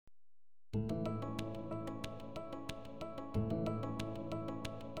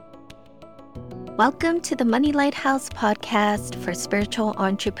Welcome to the Money Lighthouse podcast for spiritual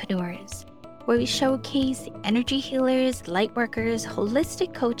entrepreneurs, where we showcase energy healers, light workers,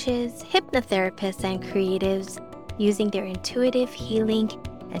 holistic coaches, hypnotherapists, and creatives using their intuitive healing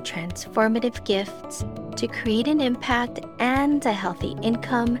and transformative gifts to create an impact and a healthy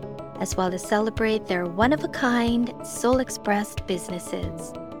income, as well as celebrate their one-of-a-kind, soul-expressed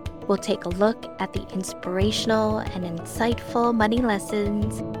businesses. We'll take a look at the inspirational and insightful money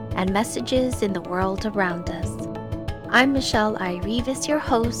lessons and messages in the world around us. I'm Michelle Irivis, your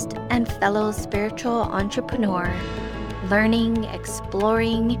host and fellow spiritual entrepreneur, learning,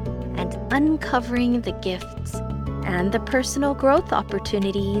 exploring, and uncovering the gifts and the personal growth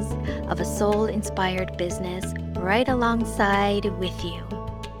opportunities of a soul-inspired business right alongside with you.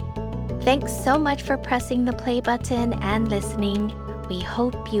 Thanks so much for pressing the play button and listening. We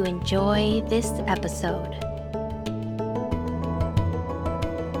hope you enjoy this episode.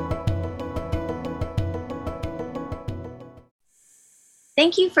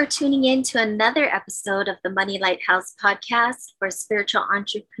 Thank you for tuning in to another episode of the Money Lighthouse podcast for spiritual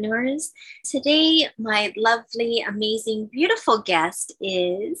entrepreneurs. Today, my lovely, amazing, beautiful guest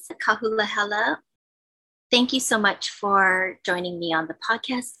is Kahu Lahela. Thank you so much for joining me on the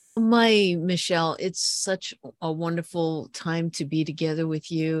podcast. Michelle, it's such a wonderful time to be together with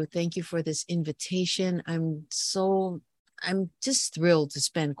you. Thank you for this invitation. I'm just thrilled to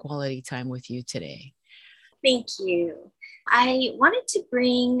spend quality time with you today. Thank you. I wanted to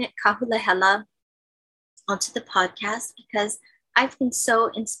bring Kahu Lahela onto the podcast because I've been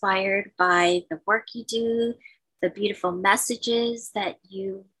so inspired by the work you do, the beautiful messages that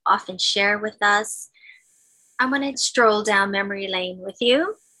you often share with us. I want to stroll down memory lane with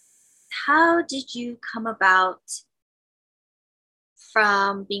you. How did you come about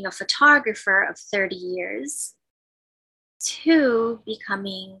from being a photographer of 30 years to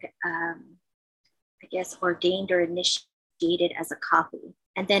becoming, ordained or initiated as a Kahu?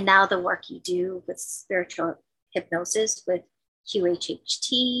 And then now the work you do with spiritual hypnosis with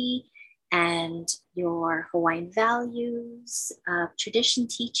QHHT and your Hawaiian values, tradition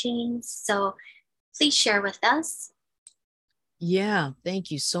teachings. So please share with us. Yeah, thank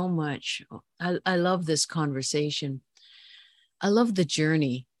you so much. I love this conversation. I love the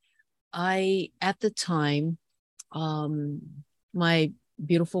journey. At the time, my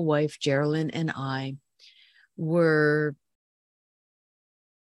beautiful wife, Geraldine, and I were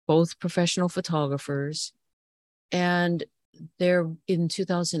both professional photographers. And there in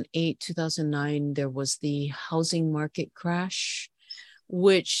 2008, 2009, there was the housing market crash,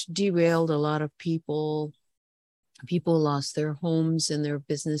 which derailed a lot of people. People lost their homes and their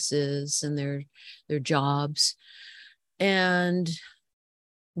businesses and their jobs. And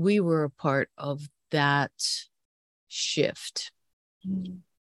we were a part of that shift. Mm-hmm.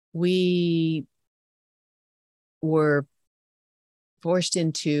 We were forced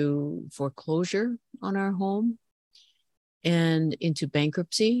into foreclosure on our home and into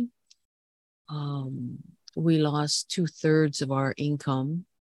bankruptcy. We lost 2/3 of our income,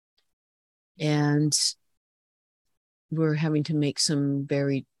 and we're having to make some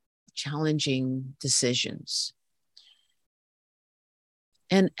very challenging decisions.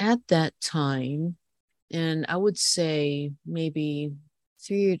 And at that time, and I would say maybe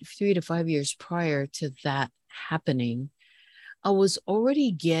three to 5 years prior to that happening, I was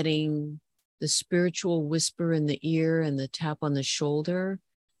already getting the spiritual whisper in the ear and the tap on the shoulder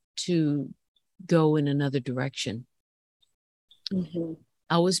to go in another direction. Mm-hmm.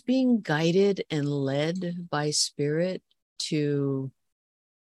 I was being guided and led by spirit and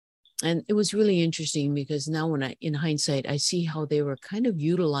it was really interesting because now in hindsight, I see how they were kind of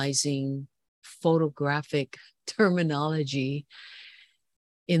utilizing photographic terminology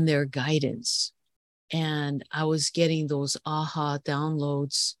in their guidance. And I was getting those aha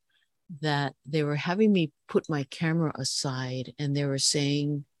downloads that they were having me put my camera aside, and they were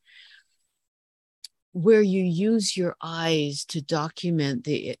saying, where you use your eyes to document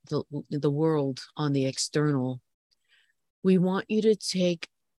the world on the external, we want you to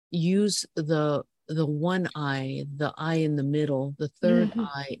use the one eye, the eye in the middle, the third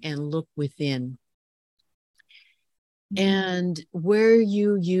eye, and look within. And where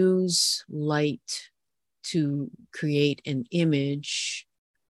you use light to create an image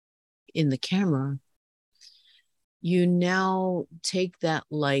in the camera, you now take that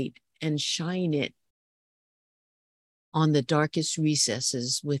light and shine it on the darkest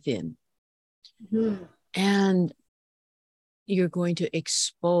recesses within. Mm-hmm. And you're going to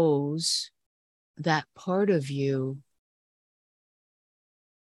expose that part of you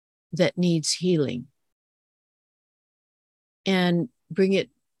that needs healing and bring it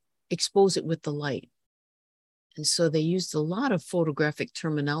expose it with the light. And so they used a lot of photographic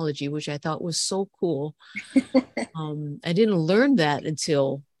terminology, which I thought was so cool. I didn't learn that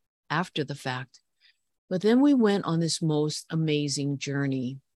until after the fact. But then we went on this most amazing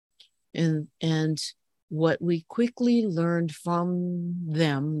journey. And what we quickly learned from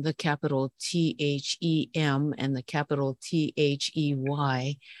them, the capital THEM and the capital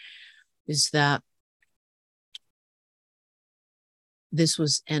THEY, is that this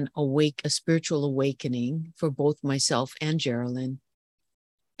was a spiritual awakening for both myself and Geraldine.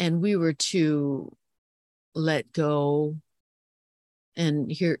 And we were to let go.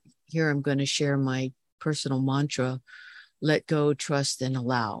 And here I'm going to share my personal mantra: let go, trust, and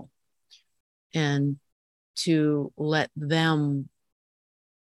allow. And to let them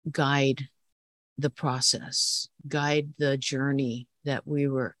guide the process, guide the journey that we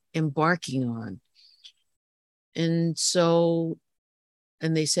were embarking on. And so,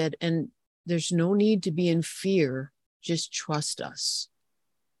 and they said, and there's no need to be in fear, just trust us.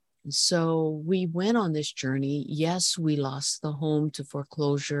 And so we went on this journey. Yes, we lost the home to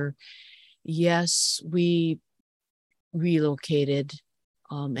foreclosure. Yes, we relocated.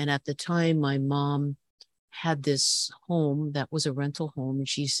 And at the time, my mom had this home that was a rental home. And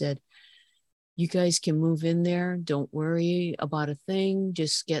she said, you guys can move in there. Don't worry about a thing.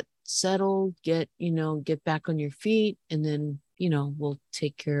 Just get settled, get back on your feet. And then, we'll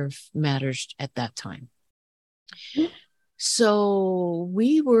take care of matters at that time. So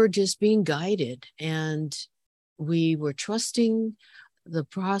we were just being guided, and we were trusting the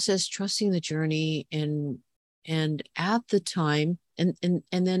process, trusting the journey. And at the time, and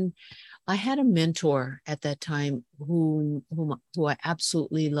then I had a mentor at that time who I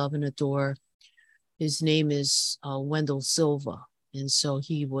absolutely love and adore. His name is Wendell Silva. And so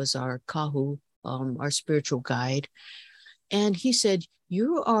he was our Kahu, our spiritual guide. And he said,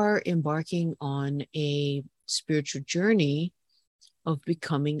 you are embarking on a spiritual journey of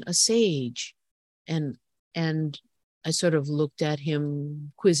becoming a sage. And I sort of looked at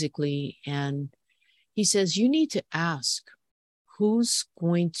him quizzically, and he says, you need to ask who's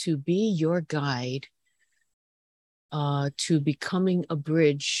going to be your guide to becoming a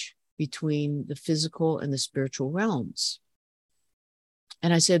bridge between the physical and the spiritual realms.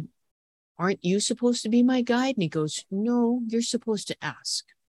 And I said, aren't you supposed to be my guide? And he goes, no, you're supposed to ask.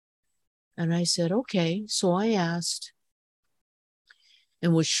 And I said, okay. So I asked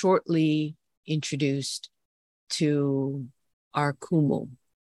and was shortly introduced to our Kumu.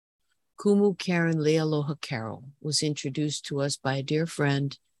 Kumu Karen Lealoha Carol was introduced to us by a dear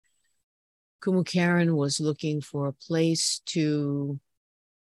friend. Kumu Karen was looking for a place to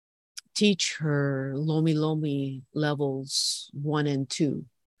teach her Lomi Lomi levels 1 and 2.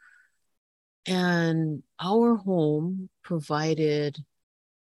 And our home provided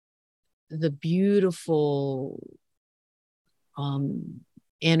the beautiful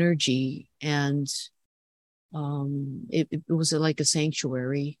energy, and it was like a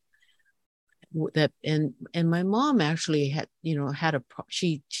sanctuary that, and my mom actually had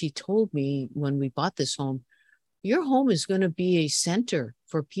she told me when we bought this home, your home is going to be a center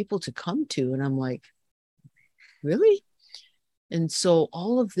for people to come to. And I'm like, really? And so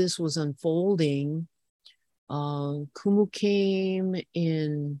all of this was unfolding. Kumu came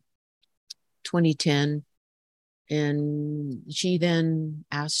in 2010, and she then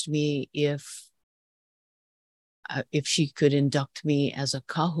asked me if she could induct me as a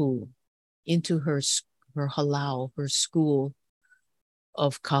Kahu into her halau, her school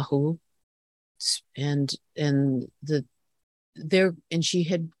of Kahu. And she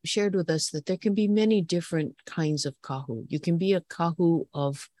had shared with us that there can be many different kinds of Kahu. You can be a Kahu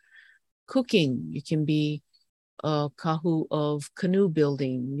of cooking. You can be a Kahu of canoe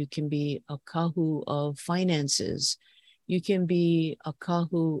building. You can be a Kahu of finances. You can be a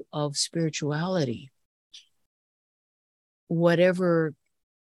Kahu of spirituality. Whatever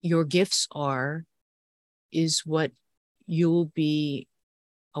your gifts are is what you'll be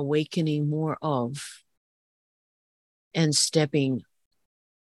awakening more of and stepping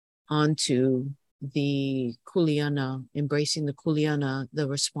onto the kuleana, embracing the kuleana, the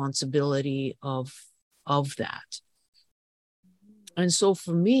responsibility of that. And so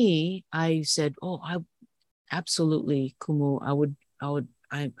for me, I said, I absolutely, Kumu, I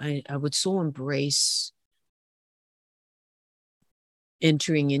would so embrace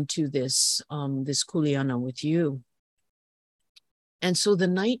entering into this kuleana with you. And so the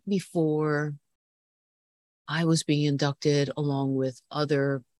night before I was being inducted, along with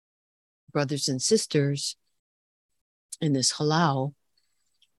other brothers and sisters in this halau,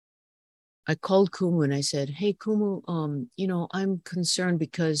 I called Kumu and I said, "Hey, Kumu, I'm concerned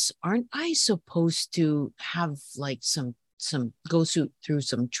because aren't I supposed to have like some go through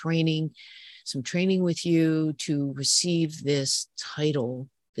some training with you to receive this title,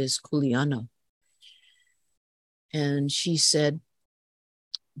 this kuleana?" And she said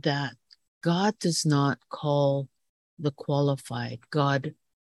that God does not call the qualified. God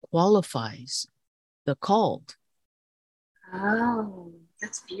qualifies the called. Oh,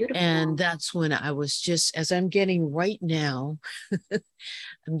 that's beautiful. And that's when I was just, as I'm getting right now,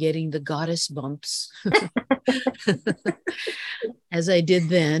 I'm getting the goddess bumps as I did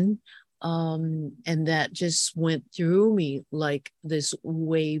then. And that just went through me like this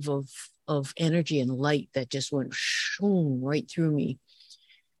wave of energy and light that just went shoom right through me.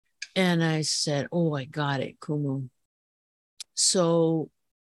 And I said, "Oh, I got it, Kumu." So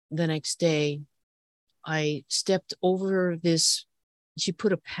the next day, I stepped over this. She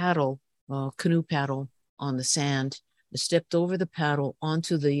put a paddle, canoe paddle on the sand. I stepped over the paddle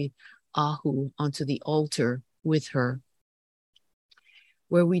onto the onto the altar with her,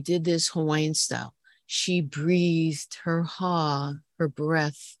 where we did this Hawaiian style. She breathed her her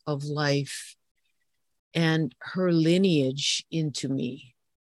breath of life and her lineage into me,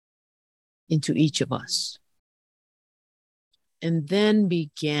 into each of us. And then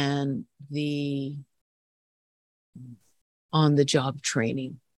began the on the job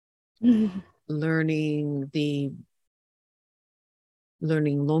training, learning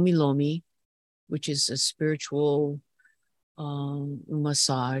Lomi Lomi, which is a spiritual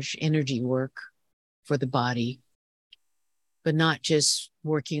massage, energy work for the body, but not just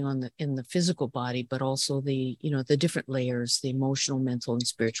working on in the physical body, but also the different layers, the emotional, mental, and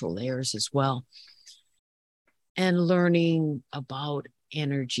spiritual layers as well. And learning about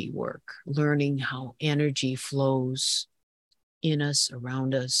energy work, learning how energy flows in us,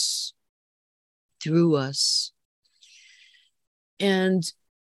 around us, through us, and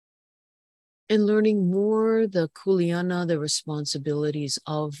learning more the kuleana, the responsibilities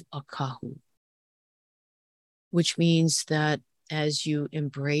of a kahu, which means that as you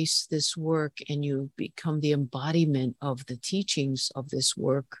embrace this work and you become the embodiment of the teachings of this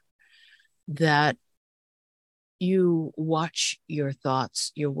work, that you watch your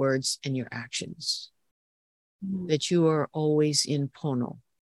thoughts, your words, and your actions, that you are always in pono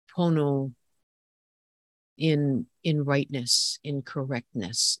in rightness, in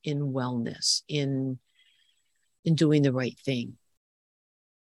correctness, in wellness, in doing the right thing.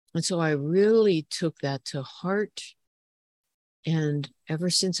 And so I really took that to heart. And ever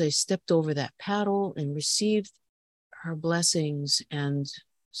since I stepped over that paddle and received her blessings and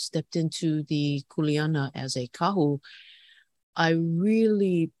stepped into the kuleana as a kahu, I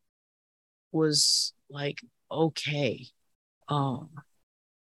really was like, okay, I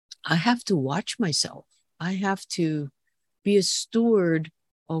have to watch myself. I have to be a steward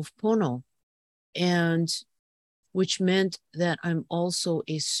of pono, and which meant that I'm also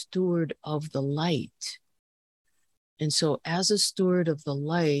a steward of the light. And so as a steward of the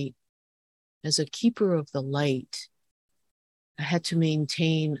light, as a keeper of the light, I had to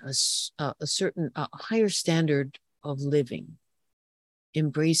maintain a certain higher standard of living,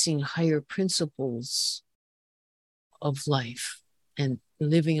 embracing higher principles of life and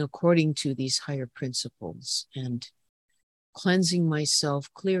living according to these higher principles and cleansing myself,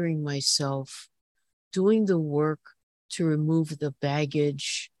 clearing myself, doing the work to remove the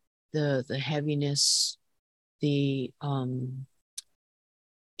baggage, the heaviness, the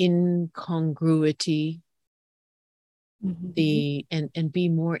incongruity, and be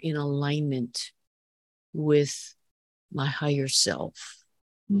more in alignment with my higher self,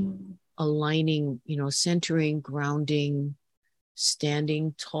 aligning, centering, grounding,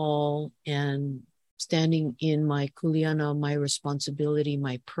 standing tall, and standing in my kuleana, my responsibility,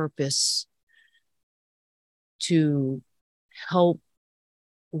 my purpose to help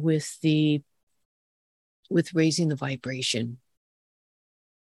with raising the vibration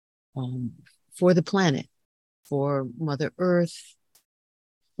for the planet, for Mother Earth,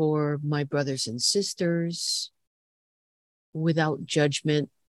 for my brothers and sisters, without judgment,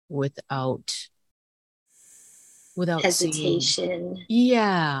 without hesitation.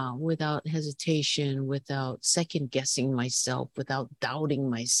 Without hesitation, without second guessing myself, without doubting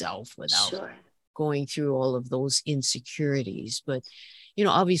myself, without going through all of those insecurities. But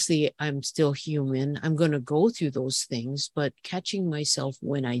obviously I'm still human. I'm going to go through those things, but catching myself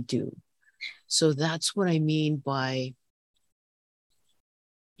when I do. So that's what I mean by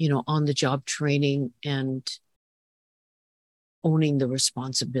on the job training and owning the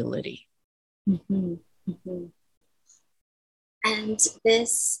responsibility. And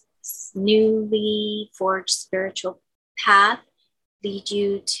this newly forged spiritual path lead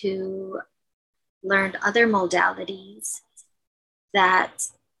you to learn other modalities that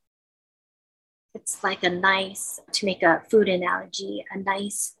it's like a nice, to make a food analogy, a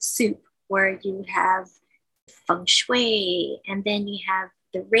nice soup where you have feng shui and then you have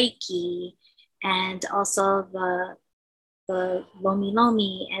the Reiki and also the Lomi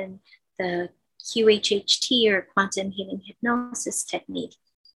Lomi and the QHHT or quantum healing hypnosis technique.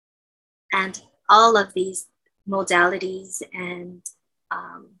 And all of these modalities and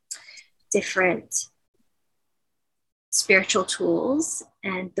different spiritual tools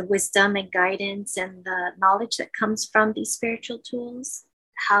and the wisdom and guidance and the knowledge that comes from these spiritual tools,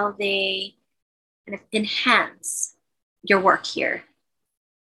 how they kind of enhance your work here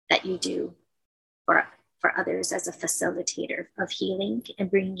that you do for others as a facilitator of healing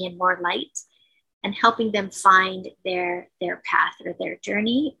and bringing in more light and helping them find their path or their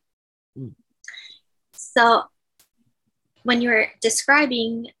journey. Mm. So when you're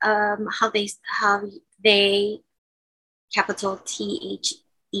describing how they capital THEY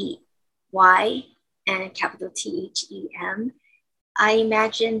and capital THEM, I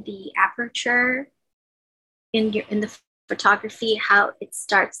imagine the aperture in the photography, how it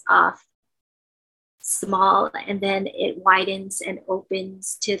starts off small and then it widens and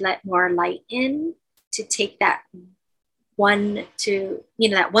opens to let more light in, to take that one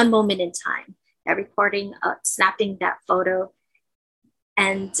moment in time, that recording, snapping that photo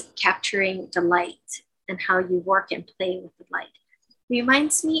and capturing the light and how you work and play with the light.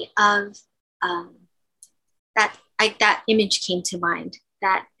 Reminds me of that image came to mind,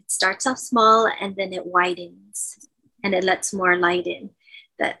 that it starts off small and then it widens and it lets more light in.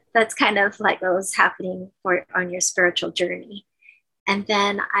 That's kind of like what was happening on your spiritual journey. And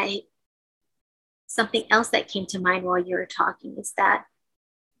then something else that came to mind while you were talking is that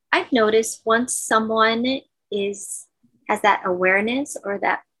I've noticed once someone has that awareness or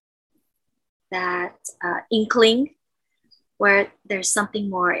that inkling where there's something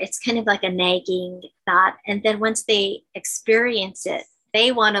more, it's kind of like a nagging thought. And then once they experience it,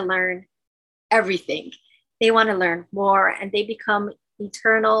 they want to learn everything. They want to learn more and they become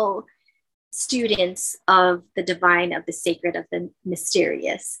eternal students of the divine, of the sacred, of the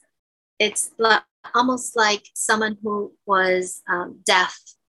mysterious. It's almost like someone who was deaf.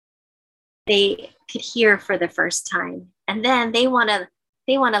 They could hear for the first time, and then they want to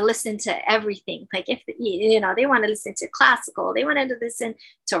listen to everything. Like if they want to listen to classical, they want to listen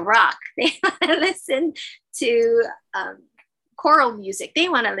to rock, they want to listen to choral music. They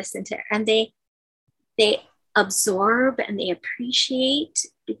want to listen to, and they absorb and they appreciate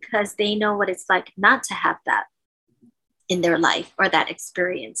because they know what it's like not to have that in their life or that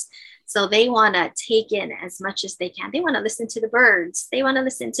experience. So they want to take in as much as they can. They want to listen to the birds. They want to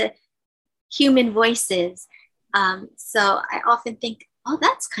listen to human voices. So I often think, oh,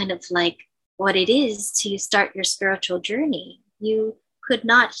 that's kind of like what it is to start your spiritual journey. You could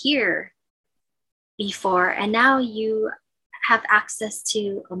not hear before, and now you have access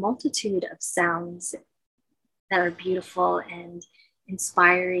to a multitude of sounds that are beautiful and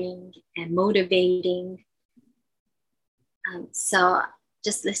inspiring and motivating. So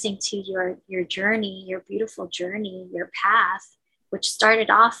just listening to your journey, your beautiful journey, your path, which started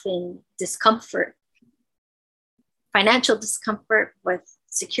off in discomfort, financial discomfort with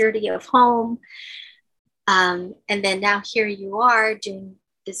security of home. And then now here you are doing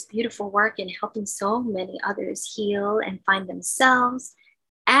this beautiful work and helping so many others heal and find themselves,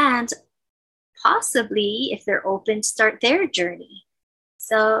 and possibly, if they're open, start their journey.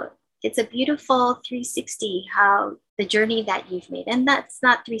 So it's a beautiful 360, how the journey that you've made. And that's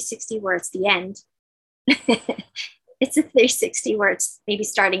not 360 where it's the end. It's a 360 where it's maybe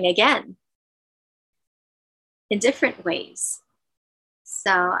starting again in different ways.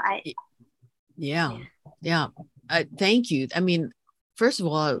 So yeah. Thank you. I mean, first of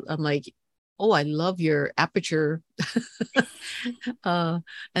all, I'm like, oh, I love your aperture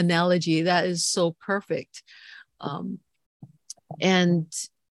analogy. That is so perfect. And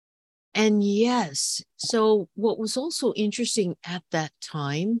yes, so what was also interesting at that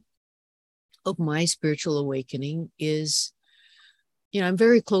time of my spiritual awakening is, I'm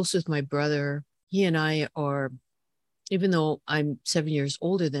very close with my brother. He and I are, even though I'm 7 years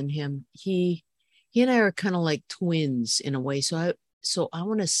older than him, he and I are kind of like twins in a way. So I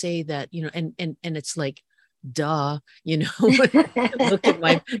want to say that, and it's like, duh, look at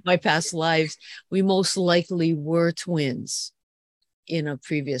my past lives. We most likely were twins in a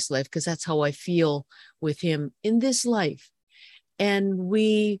previous life, because that's how I feel with him in this life. And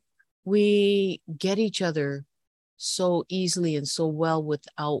we get each other so easily and so well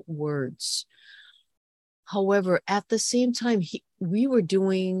without words. However, at the same time, we were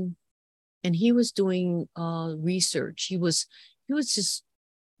doing, and he was doing research. He was just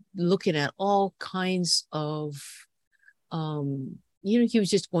looking at all kinds of, he was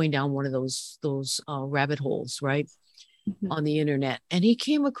just going down one of those rabbit holes, right, on the internet, and he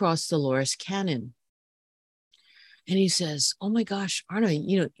came across Dolores Cannon, and he says, "Oh my gosh, Arna,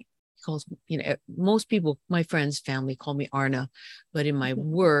 he calls, most people, my friends, family call me Arna, but in my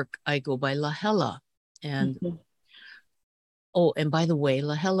work, I go by Lahela." And oh, and by the way,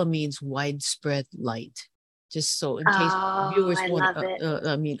 Lahela means widespread light. Just so in case viewers I want, love it.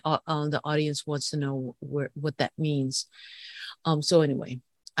 the audience wants to know what that means. So anyway,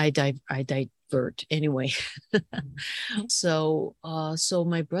 I divert anyway. So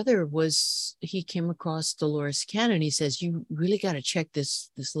my brother he came across Dolores Cannon. He says, "You really got to check this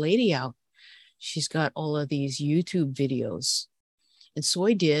lady out. She's got all of these YouTube videos." And so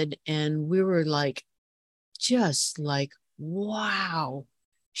I did, and we were like, just like, wow,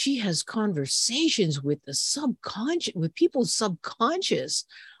 she has conversations with the subconscious, with people's subconscious.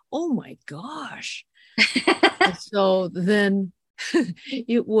 Oh my gosh. So then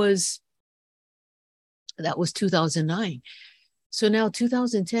that was 2009. So now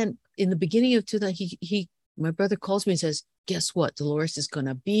 2010, in the beginning of 2000, my brother calls me and says, "Guess what? Dolores is going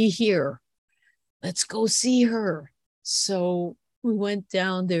to be here. Let's go see her." So we went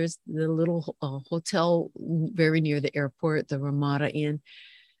down. There's the little hotel very near the airport, the Ramada Inn.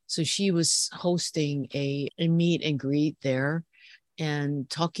 So she was hosting a meet and greet there and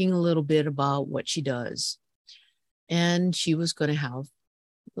talking a little bit about what she does. And she was going to have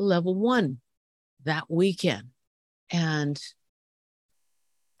level 1 that weekend. And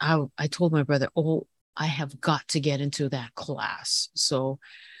I told my brother, "Oh, I have got to get into that class." So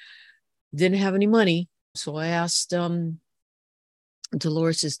didn't have any money. So I asked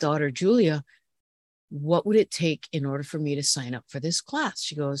Dolores's daughter, Julia, what would it take in order for me to sign up for this class?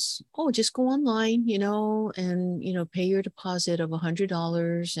 She goes, "Oh, just go online, and, pay your deposit of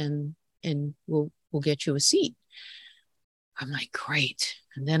 $100 and we'll get you a seat." I'm like, great.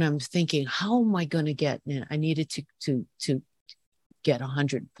 And then I'm thinking, how am I going to get, and I needed to get the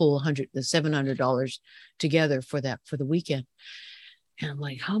 $700 together for the weekend. And I'm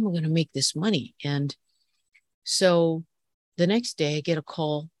like, how am I going to make this money? And so the next day I get a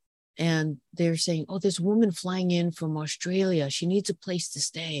call and they're saying, "Oh, there's a woman flying in from Australia. She needs a place to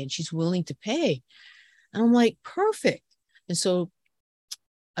stay and she's willing to pay." And I'm like, perfect. And so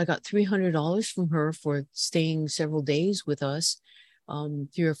I got $300 from her for staying several days with us, 3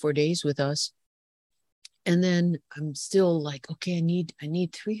 or 4 days with us. And then I'm still like, okay, I need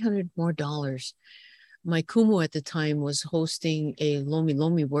 $300 more. My kumu at the time was hosting a Lomi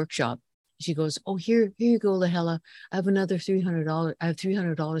Lomi workshop. She goes, "Oh, here you go, Lahela. I have another $300. I have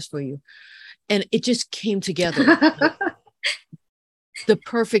 $300 for you." And it just came together, like the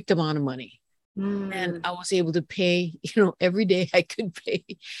perfect amount of money. And I was able to pay, every day I could pay.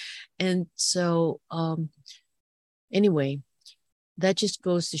 And so, anyway, that just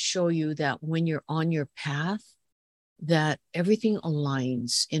goes to show you that when you're on your path, that everything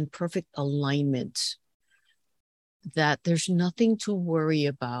aligns in perfect alignment, that there's nothing to worry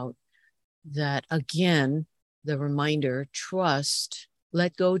about, that again, the reminder, trust,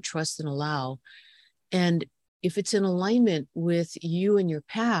 let go, trust, and allow. And if it's in alignment with you and your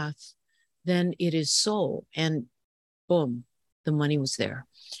path, then it is so. And boom, the money was there.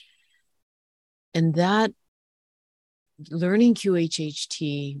 And that learning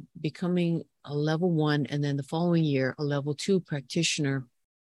QHHT, becoming a level 1, and then the following year, a level 2 practitioner,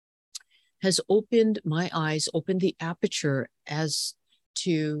 has opened my eyes, opened the aperture as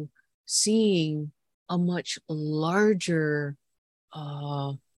to seeing a much larger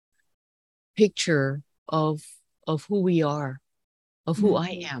picture of who we are, of who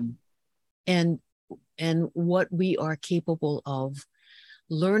I am, and what we are capable of,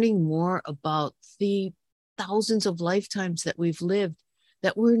 learning more about the thousands of lifetimes that we've lived,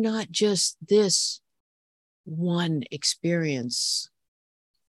 that we're not just this one experience,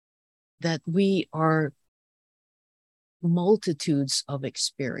 that we are multitudes of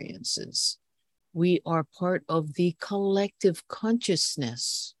experiences. We are part of the collective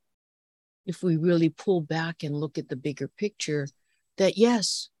consciousness. If we really pull back and look at the bigger picture, that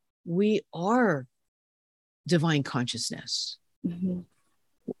yes, we are divine consciousness,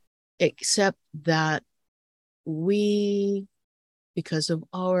 except that we, because of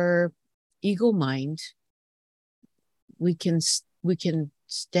our ego mind, we can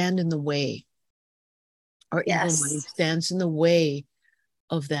stand in the way. Our ego mind stands in the way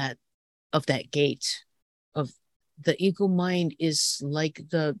of that gate, of the ego mind is like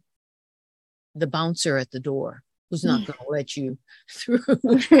the bouncer at the door who's not going to let you through.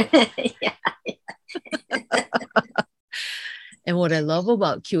 Yeah. And what I love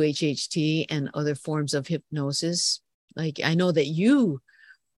about QHHT and other forms of hypnosis, like I know that you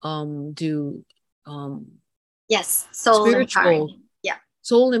do Yes, soul spiritual, empowering. Yeah.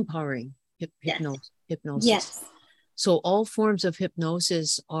 soul empowering Yes. hypnosis. Yes. So all forms of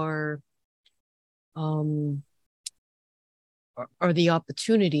hypnosis um, are the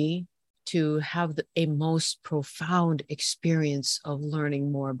opportunity to have a most profound experience of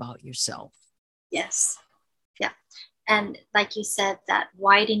learning more about yourself. Yes. Yeah. And like you said, that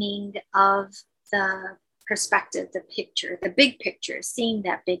widening of the perspective, the picture, the big picture, seeing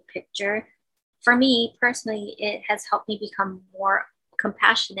that big picture, for me personally, it has helped me become more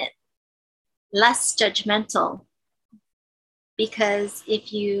compassionate, less judgmental. Because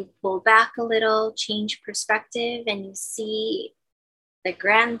if you pull back a little, change perspective, and you see the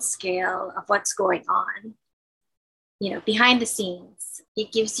grand scale of what's going on, behind the scenes,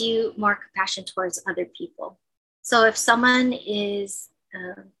 it gives you more compassion towards other people. So if someone is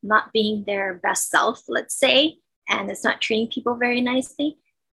not being their best self, let's say, and is not treating people very nicely,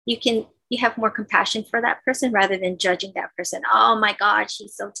 you have more compassion for that person rather than judging that person. Oh my God,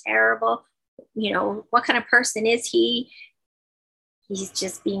 she's so terrible. What kind of person is he? He's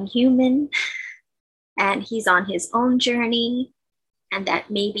just being human, and he's on his own journey, and that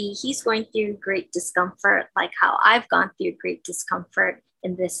maybe he's going through great discomfort, like how I've gone through great discomfort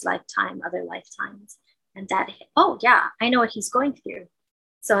in this lifetime, other lifetimes. And that, oh yeah, I know what he's going through.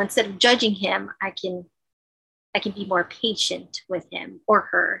 So instead of judging him, I can be more patient with him or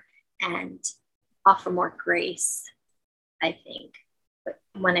her and offer more grace, I think. But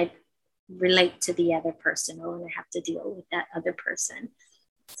when I relate to the other person, or when I have to deal with that other person.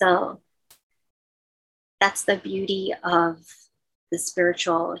 So that's the beauty of the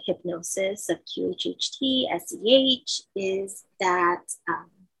spiritual hypnosis of QHHT, SEH, is that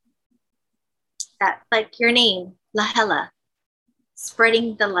like your name, Lahela,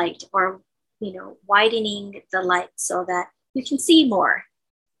 spreading the light, or widening the light so that you can see more.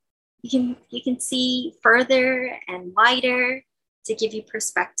 You can see further and wider to give you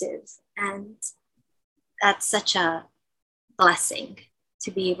perspective, and that's such a blessing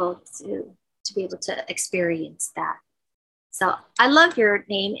to be able to experience that. So I love your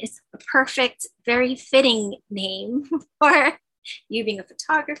name. It's a perfect, very fitting name for you being a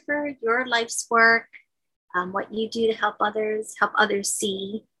photographer, your life's work, what you do to help others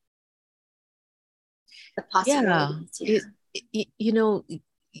see the possibilities.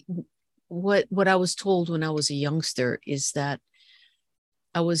 What I was told when I was a youngster is that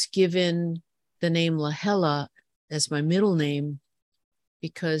I was given the name Lahela as my middle name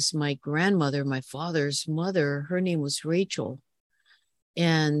because my grandmother, my father's mother, her name was Rachel.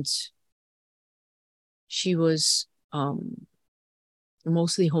 And she was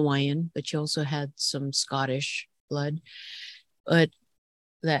mostly Hawaiian, but she also had some Scottish blood. But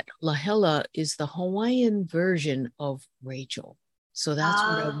that Lahela is the Hawaiian version of Rachel. So that's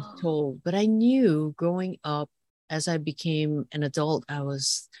what I was told. But I knew growing up, as I became an adult, I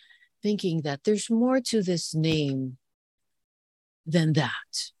was thinking that there's more to this name than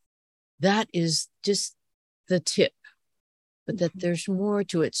that. That is just the tip, but that there's more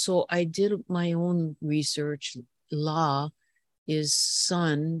to it. So I did my own research. La is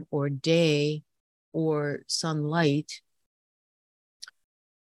sun or day or sunlight.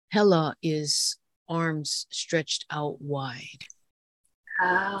 Hela is arms stretched out wide.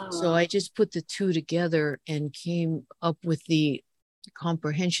 Oh. So I just put the two together and came up with the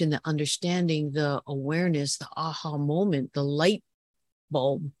comprehension, the understanding, the awareness, the aha moment. The light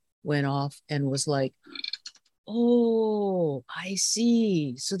bulb went off and was like, oh, I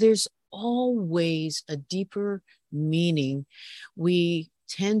see. So there's always a deeper meaning. We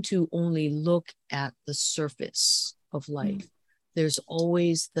tend to only look at the surface of life. There's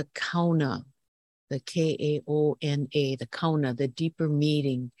always the kauna, the Kaona, the kauna, the deeper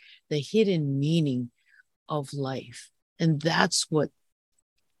meaning, the hidden meaning of life. And that's what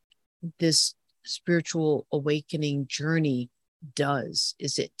this spiritual awakening journey does,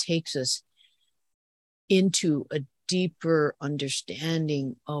 is it takes us into a deeper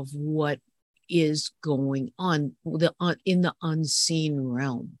understanding of what is going on in the unseen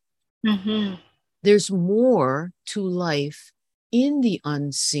realm. Mm-hmm. There's more to life in the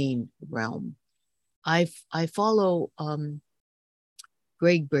unseen realm. I follow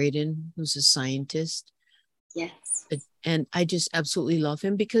Greg Braden, who's a scientist. Yes. And I just absolutely love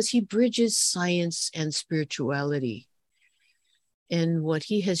him because he bridges science and spirituality. And what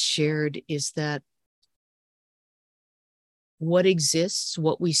he has shared is that what exists,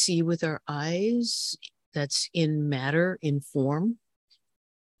 what we see with our eyes, that's in matter, in form,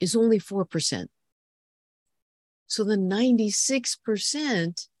 is only 4%. So the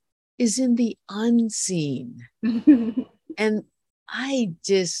 96% is in the unseen. And I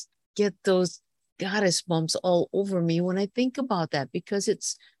just get those goddess bumps all over me when I think about that, because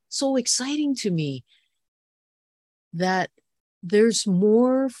it's so exciting to me that there's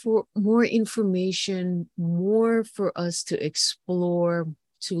more information, more for us to explore,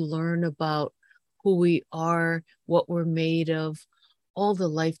 to learn about who we are, what we're made of, all the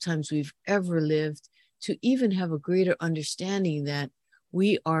lifetimes we've ever lived, to even have a greater understanding that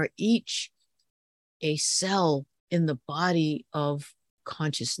we are each a cell in the body of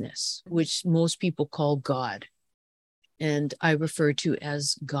consciousness, which most people call God. And I refer to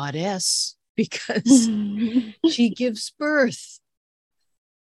as Goddess because she gives birth.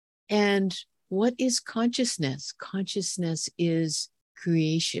 And what is consciousness? Consciousness is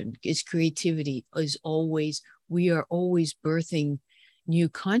creation, is creativity, is always, we are always birthing new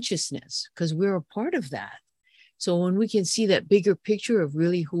consciousness because we're a part of that. So when we can see that bigger picture of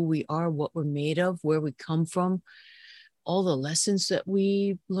really who we are, what we're made of, where we come from, all the lessons that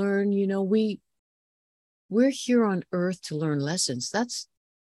we learn, you know, we're here on earth to learn lessons. That's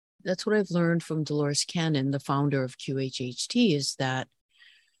what I've learned from Dolores Cannon, the founder of QHHT, is that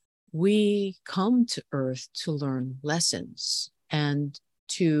we come to earth to learn lessons and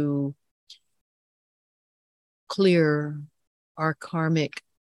to clear our karmic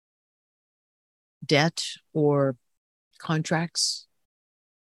debt or contracts,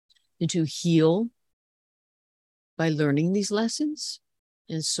 and to heal by learning these lessons.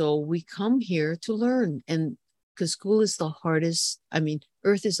 And so we come here to learn. And because school is the hardest,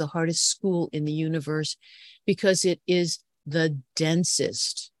 earth is the hardest school in the universe because it is the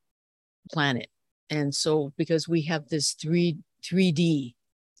densest planet. And so because we have this 3D,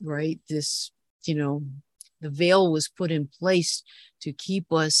 right? This, the veil was put in place to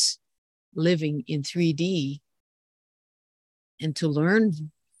keep us living in 3D and to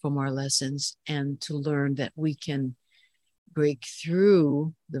learn from our lessons and to learn that we can break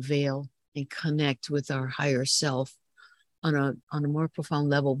through the veil and connect with our higher self on a more profound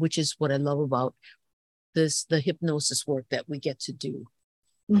level, which is what I love about the hypnosis work that we get to do.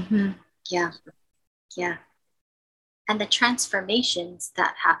 Mm-hmm. Yeah. And the transformations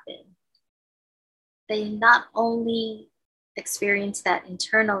that happen, they not only experience that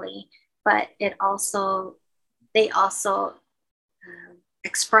internally, but they also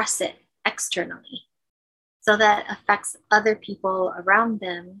express it externally. So that affects other people around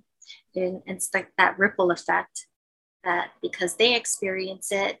them. And it's like that ripple effect that because they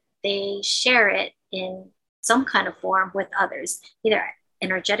experience it, they share it in some kind of form with others, either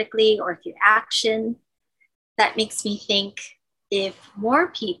energetically or through action. That makes me think if more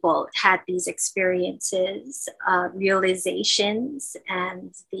people had these experiences, realizations,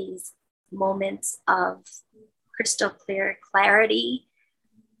 and these moments of crystal clear clarity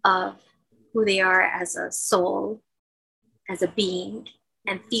of who they are as a soul, as a being,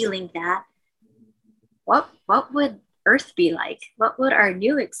 and feeling that, what would Earth be like? What would our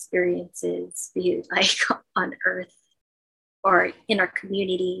new experiences be like on Earth or in our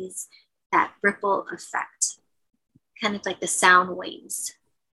communities? That ripple effect, kind of like the sound waves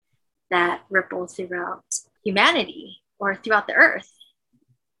that ripple throughout humanity or throughout the Earth.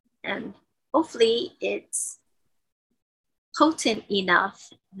 And hopefully it's potent enough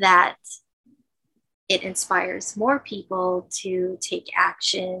that it inspires more people to take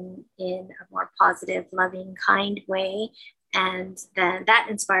action in a more positive, loving, kind way. And then that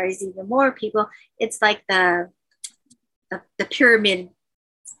inspires even more people. It's like the pyramid,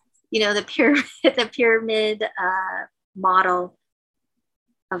 the pyramid model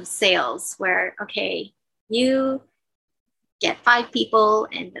of sales where, okay, you get 5 people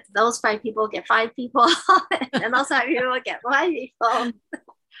and those 5 people get 5 people and those 5 people get 5 people.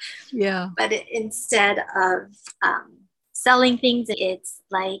 Yeah. But instead of selling things, it's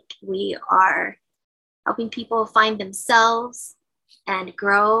like we are helping people find themselves and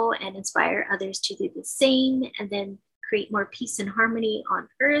grow and inspire others to do the same, and then create more peace and harmony on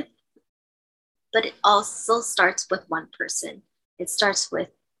Earth. But it also starts with one person. It starts with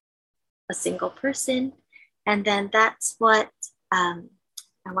a single person. And then that's what I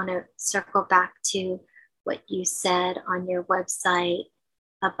want to circle back to what you said on your website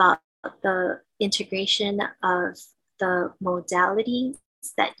about the integration of the modalities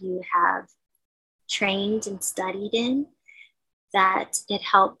that you have trained and studied in, that it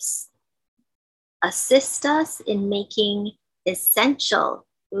helps assist us in making essential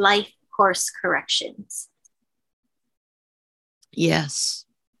life course corrections. Yes.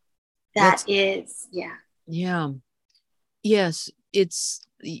 That is, yeah. Yeah. Yes. It's,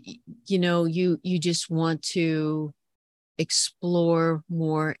 you just want to explore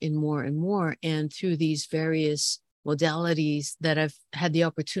more and more and more. And through these various modalities that I've had the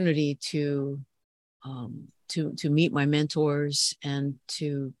opportunity to meet my mentors and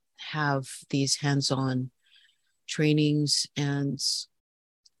to have these hands-on trainings, and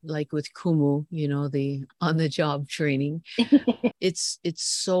like with Kumu, the on-the-job training, it's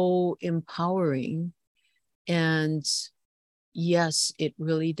so empowering. And yes, it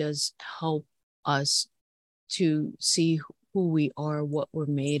really does help us to see who we are, what we're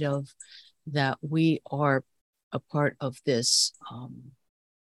made of, that we are a part of this,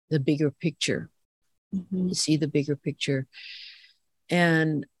 the bigger picture. You see the bigger picture.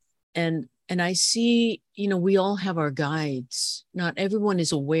 And I see, we all have our guides. Not everyone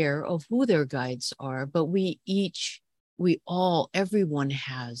is aware of who their guides are, but everyone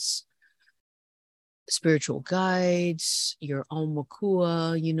has spiritual guides, your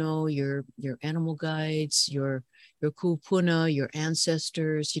aumakua, your animal guides, your kupuna, your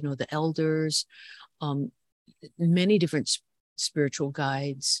ancestors, the elders, many different spiritual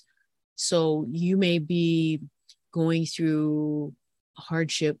guides. So you may be going through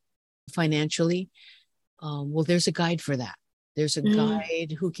hardship financially. Well, there's a guide for that. There's a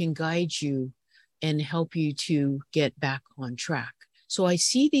guide who can guide you and help you to get back on track. So I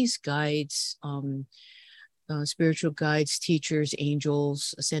see these guides, spiritual guides, teachers,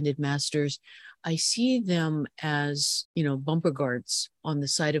 angels, ascended masters. I see them as, bumper guards on the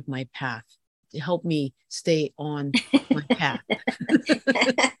side of my path to help me stay on my path.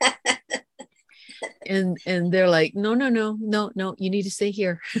 And they're like, no, you need to stay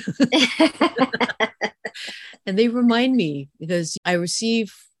here. And they remind me, because I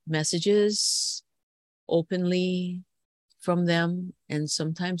receive messages openly from them. And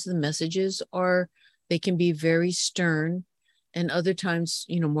sometimes the messages they can be very stern, and other times,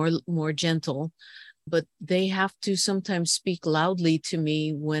 more gentle, but they have to sometimes speak loudly to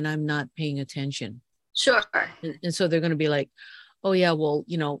me when I'm not paying attention. Sure. And so they're going to be like, oh yeah, well,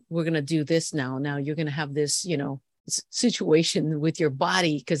 we're going to do this now. Now you're going to have this, situation with your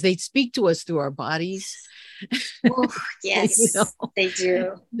body, because they speak to us through our bodies. Oh, yes, they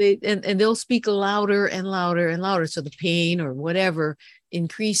do. And they'll speak louder and louder and louder. So the pain or whatever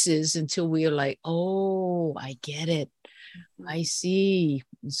increases until we are like, oh, I get it. I see.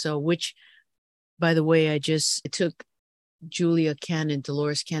 So, which, by the way, I took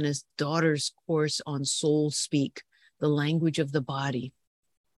Dolores Cannon's daughter's course on Soul Speak, the language of the body.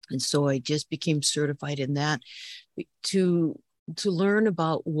 And so I just became certified in that to learn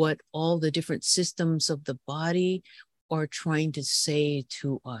about what all the different systems of the body are trying to say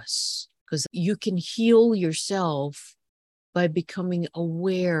to us. Because you can heal yourself by becoming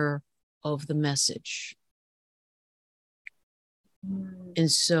aware of the message.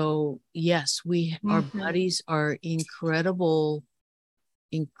 And so, yes, our bodies are incredible,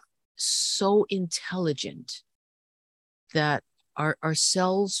 so intelligent that our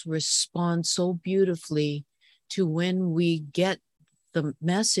cells respond so beautifully to when we get the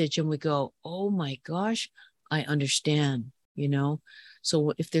message and we go, oh my gosh, I understand,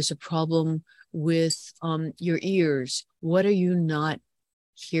 So if there's a problem with your ears, what are you not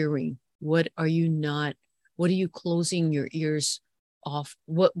hearing? What are you closing your ears off?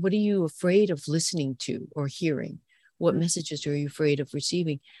 What are you afraid of listening to or hearing? What messages are you afraid of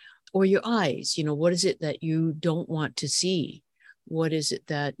receiving? Or your eyes, what is it that you don't want to see? What is it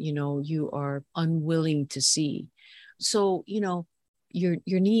that, you are unwilling to see? So, your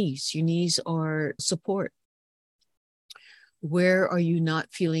knees are support. Where are you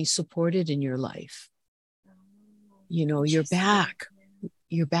not feeling supported in your life? Your back,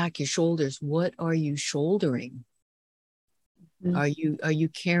 your shoulders. What are you shouldering? Are you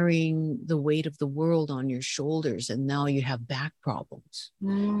carrying the weight of the world on your shoulders, and now you have back problems?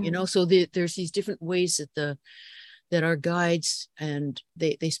 So there's these different ways that our guides, and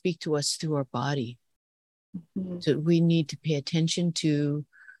they speak to us through our body. So we need to pay attention to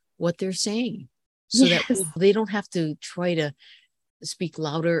what they're saying, so that they don't have to try to speak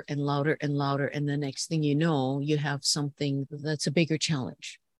louder and louder and louder, and the next thing you know, you have something that's a bigger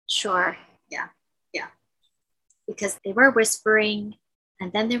challenge. Sure. Yeah. Because they were whispering,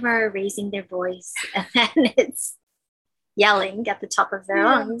 and then they were raising their voice, and then it's yelling at the top of their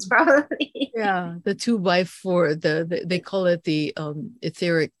lungs, probably. Yeah, the 2x4, they call it the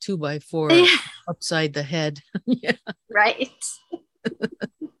etheric 2x4 upside the head. Yeah. Right.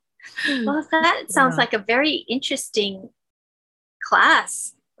 Well, that sounds like a very interesting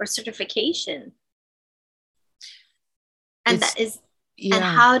class or certification. And It's, that is, and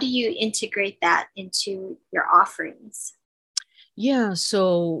yeah. how do you integrate that into your offerings? Yeah.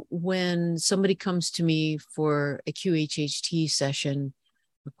 So when somebody comes to me for a QHHT session,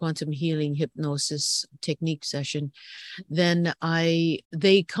 a quantum healing hypnosis technique session, then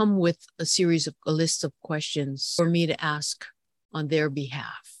they come with a list of questions for me to ask on their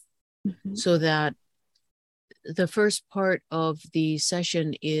behalf. Mm-hmm. So that the first part of the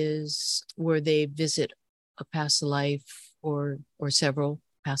session is where they visit a past life or several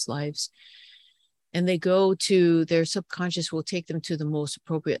past lives, and they go to their subconscious will take them to the most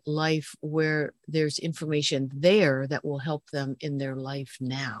appropriate life where there's information there that will help them in their life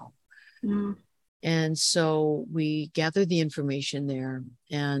now. Mm. And so we gather the information there,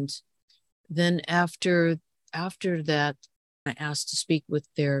 and then after that, I ask to speak with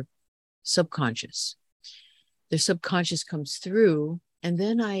their subconscious. Their subconscious comes through, and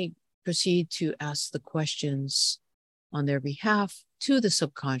then I proceed to ask the questions on their behalf to the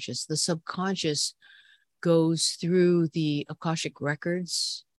subconscious. The subconscious goes through the Akashic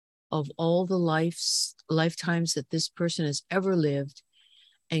records of all the lifetimes that this person has ever lived,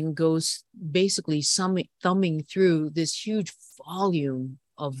 and goes basically thumbing through this huge volume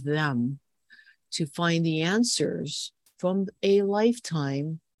of them to find the answers from a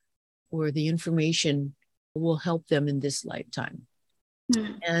lifetime where the information will help them in this lifetime.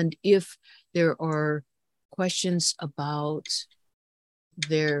 And if there are questions about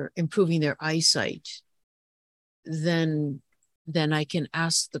their improving their eyesight, then I can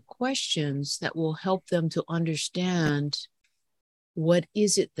ask the questions that will help them to understand what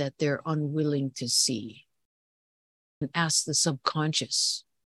is it that they're unwilling to see, and ask the subconscious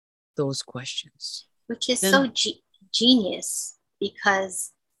those questions. Which is Then, so genius,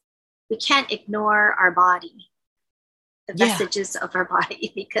 because we can't ignore our body, the messages of our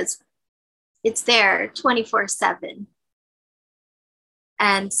body, because it's there 24/7.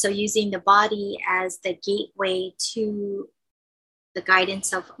 And so using the body as the gateway to the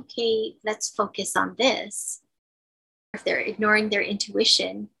guidance of, okay, let's focus on this. If they're ignoring their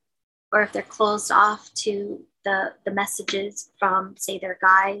intuition, or if they're closed off to the messages from, say, their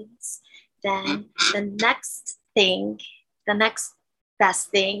guides, then the next best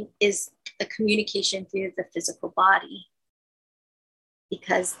thing is the communication through the physical body.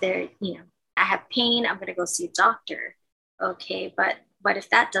 Because they're, I have pain, I'm going to go see a doctor. Okay, but what if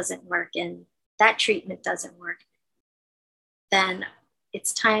that doesn't work and that treatment doesn't work? Then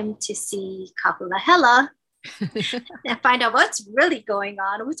it's time to see Kahu Lahela and find out what's really going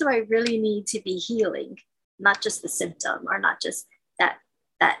on. What do I really need to be healing? Not just the symptom, or not just that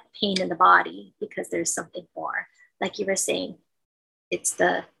pain in the body, because there's something more. Like you were saying, it's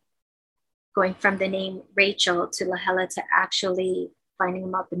the going from the name Rachel to Lahela to actually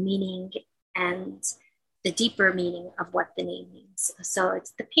finding out the meaning and the deeper meaning of what the name means. So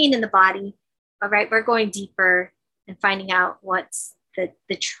it's the pain in the body. All right, we're going deeper and finding out what's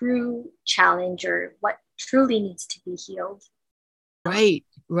the true challenge, or what truly needs to be healed. Right.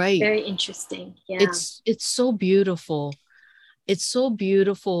 Very interesting. Yeah. It's so beautiful. It's so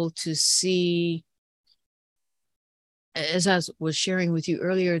beautiful to see, as I was sharing with you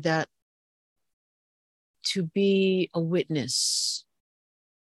earlier, that to be a witness,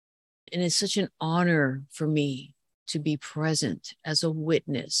 and it's such an honor for me to be present as a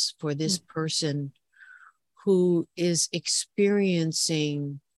witness for this person who is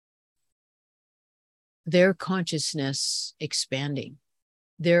experiencing their consciousness expanding,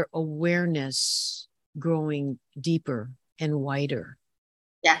 their awareness growing deeper and wider.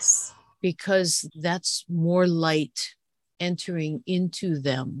 Yes. Because that's more light entering into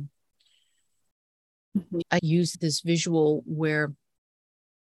them. Mm-hmm. I use this visual where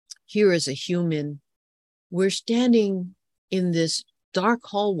here as a human, we're standing in this dark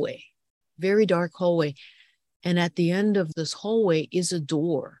hallway, very dark hallway. And at the end of this hallway is a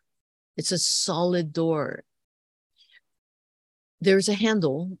door. It's a solid door. There's a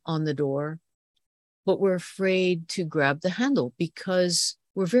handle on the door, but we're afraid to grab the handle because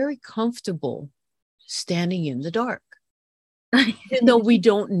we're very comfortable standing in the dark. Even though we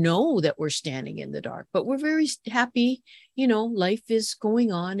don't know that we're standing in the dark, but we're very happy. Life is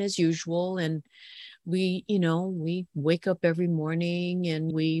going on as usual. And we wake up every morning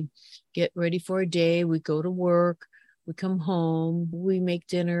and we get ready for a day. We go to work, we come home, we make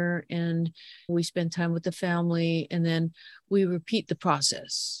dinner, and we spend time with the family. And then we repeat the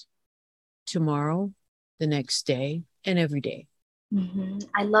process tomorrow, the next day, and every day. Mm-hmm.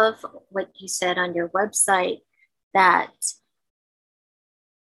 I love what you said on your website, that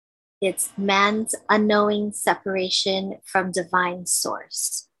it's man's unknowing separation from divine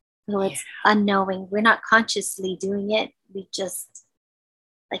source. So it's unknowing. We're not consciously doing it. We just,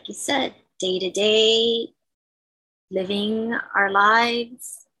 like you said, day to day, living our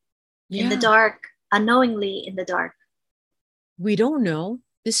lives in the dark, unknowingly in the dark. We don't know.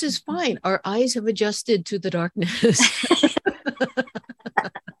 This is fine. Our eyes have adjusted to the darkness.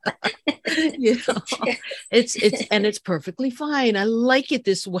 You know, it's perfectly fine. I like it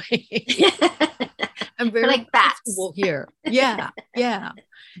this way. I'm very like bats comfortable here. Yeah.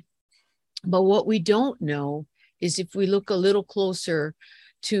 But what we don't know is if we look a little closer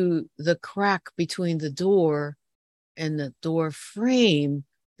to the crack between the door and the door frame,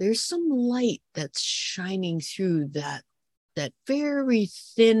 there's some light that's shining through that very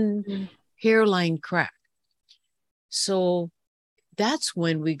thin hairline crack. So that's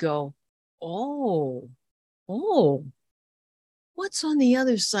when we go, oh, what's on the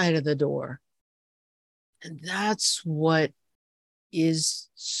other side of the door? And that's what is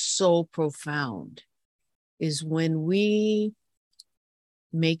so profound, is when we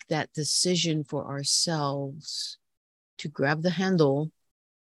make that decision for ourselves to grab the handle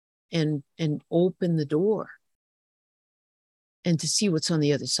and open the door and to see what's on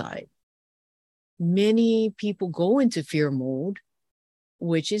the other side. Many people go into fear mode,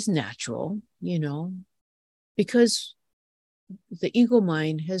 which is natural, you know, because the ego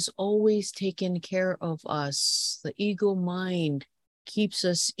mind has always taken care of us. The ego mind keeps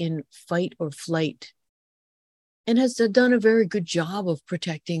us in fight or flight and has done a very good job of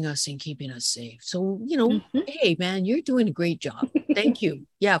protecting us and keeping us safe. So, you know, hey, man, you're doing a great job. Thank you.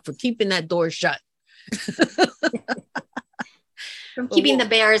 Yeah, for keeping that door shut. From keeping the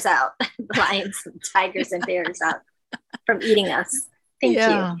bears out, the lions and tigers and bears out from eating us. Thank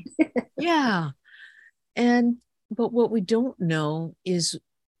you. Yeah. But what we don't know is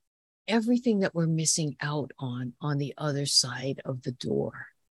everything that we're missing out on the other side of the door.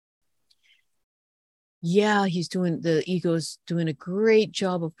 Yeah, the ego's doing a great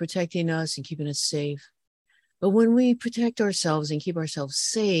job of protecting us and keeping us safe. But when we protect ourselves and keep ourselves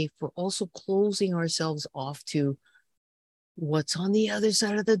safe, we're also closing ourselves off to what's on the other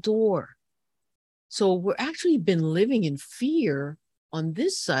side of the door. So we're actually been living in fear on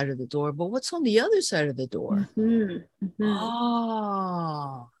this side of the door, but what's on the other side of the door?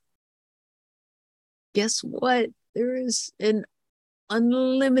 Guess what? There is an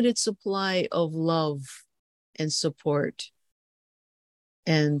unlimited supply of love and support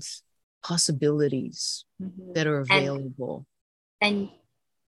and possibilities that are available. And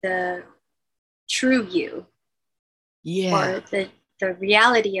the true you, or the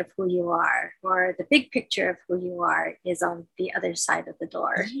reality of who you are, or the big picture of who you are, is on the other side of the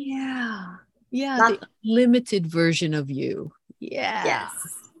door. The limited version of you.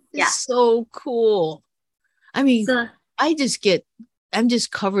 It's so cool. I mean, I'm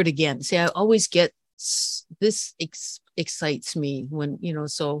just covered again. See, I always get this excites me when, you know,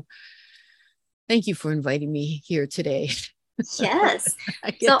 so thank you for inviting me here today. Yes.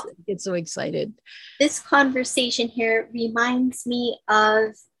 I get so excited. This conversation here reminds me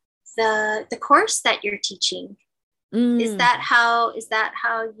of the course that you're teaching. Is that how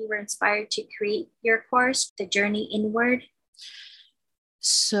you were inspired to create your course, The Journey Inward?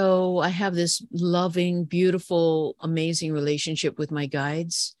 So I have this loving, beautiful, amazing relationship with my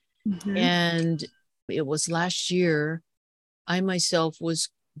guides. And it was last year, I myself was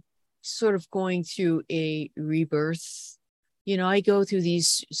sort of going through a rebirth. You know, I go through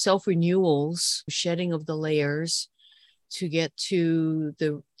these self-renewals, shedding of the layers to get to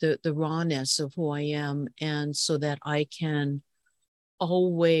the rawness of who I am. And so that I can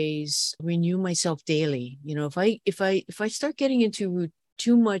always renew myself daily. You know, if I start getting into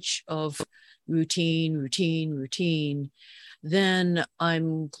too much of routine, then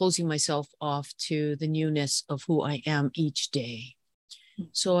I'm closing myself off to the newness of who I am each day.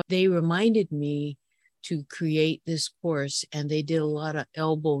 So they reminded me to create this course, and they did a lot of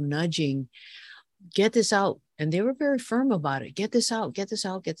elbow nudging. Get this out. And they were very firm about it. Get this out.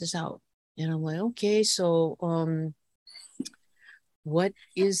 And I'm like, okay, so what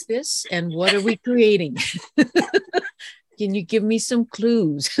is this? And what are we creating? Can you give me some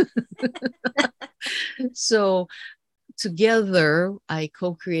clues? So together, I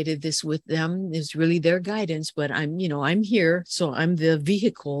co-created this with them. It's really their guidance, but I'm here. So I'm the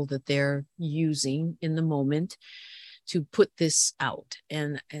vehicle that they're using in the moment to put this out.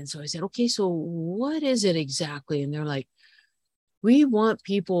 And so I said, okay, so what is it exactly? And they're like, we want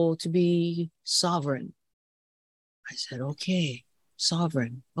people to be sovereign. I said, okay,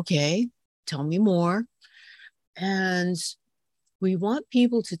 sovereign. Okay, tell me more. And we want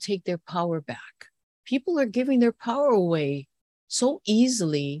people to take their power back. People are giving their power away so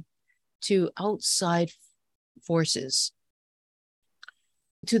easily to outside forces,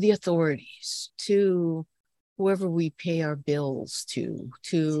 to the authorities, to whoever we pay our bills to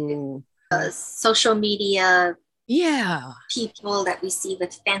social media yeah, people that we see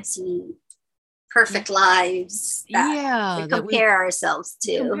with fancy, perfect lives that yeah, we that we compare ourselves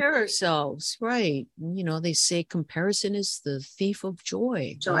to. compare ourselves, right? You know, they say comparison is the thief of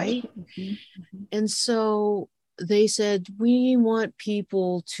joy, right? Mm-hmm. Mm-hmm. And so they said, we want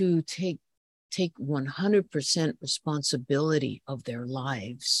people to take 100% responsibility of their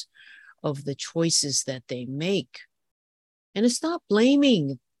lives, of the choices that they make, and to stop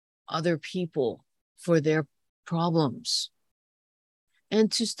blaming other people for their problems,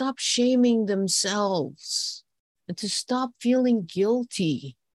 and to stop shaming themselves, and to stop feeling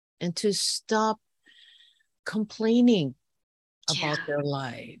guilty, and to stop complaining about their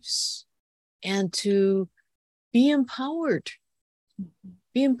lives, and to be empowered.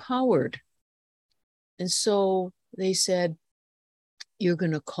 Be empowered. And so they said, you're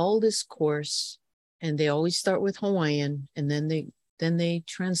going to call this course, and they always start with Hawaiian, and then they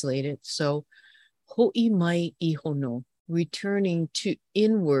translate it. So ho'i mai iho no, returning to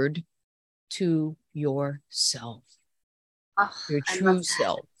inward to yourself, your true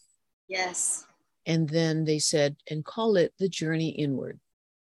self. Yes. And then they said, and call it the journey inward,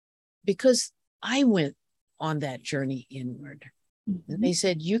 because I went on that journey inward. Mm-hmm. And they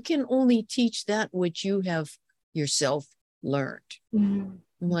said, you can only teach that which you have yourself learned. Mm-hmm.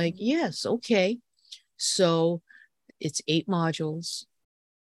 I'm like, yes, okay. So it's 8 modules,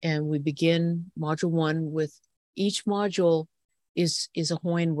 and we begin module 1 with each module is a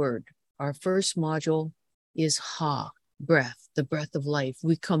Hawaiian word. Our first module is ha, breath, the breath of life.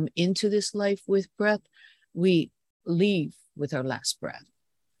 We come into this life with breath. We leave with our last breath.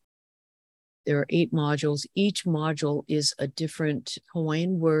 There are 8 modules. Each module is a different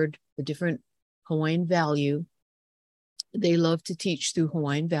Hawaiian word, a different Hawaiian value. They love to teach through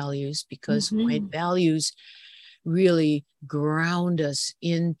Hawaiian values, because Hawaiian values really ground us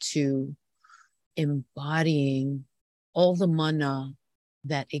into embodying all the mana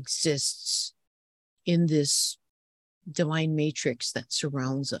that exists in this divine matrix that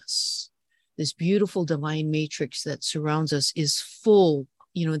surrounds us. This beautiful divine matrix that surrounds us is full,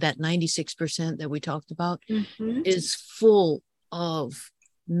 you know, that 96% that we talked about is full of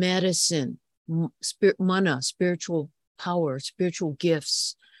medicine, mana, spiritual power, spiritual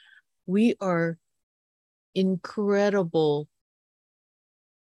gifts. We are incredible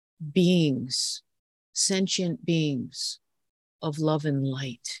beings, sentient beings of love and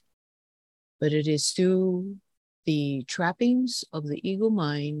light. But it is through the trappings of the ego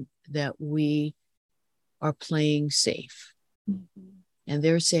mind that we are playing safe. And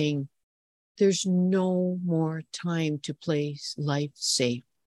they're saying, there's no more time to play life safe.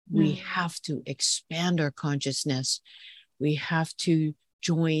 We have to expand our consciousness. We have to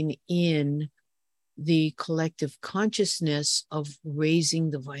join in the collective consciousness of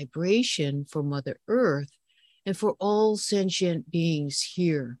raising the vibration for Mother Earth and for all sentient beings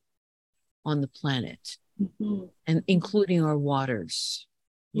here on the planet, and including our waters,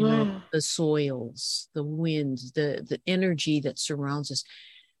 you know, the soils, the winds, the energy that surrounds us,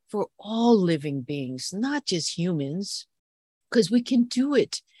 for all living beings, not just humans, because we can do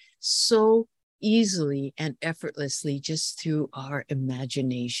it so easily and effortlessly just through our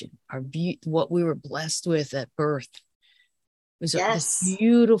imagination, what we were blessed with at birth. It was this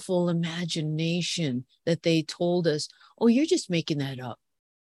beautiful imagination that they told us, oh, you're just making that up.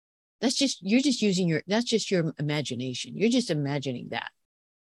 That's just your imagination. You're just imagining that.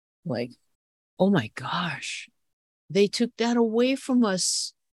 Like, oh my gosh, they took that away from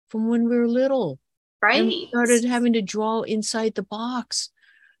us from when we were little. Right. And we started having to draw inside the box.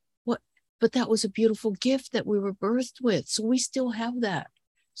 But that was a beautiful gift that we were birthed with. So we still have that.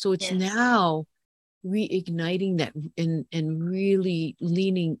 So it's now reigniting that and really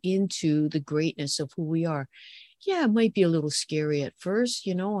leaning into the greatness of who we are. Yeah, it might be a little scary at first.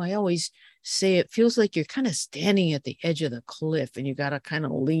 You know, I always say it feels like you're kind of standing at the edge of the cliff and you got to kind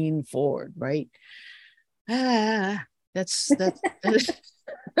of lean forward, right? That's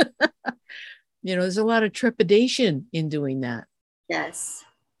you know, there's a lot of trepidation in doing that. Yes.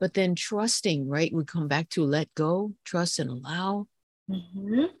 But then trusting, right? We come back to let go, trust, and allow.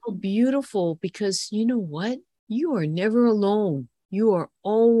 Oh, beautiful, because you know what? You are never alone. You are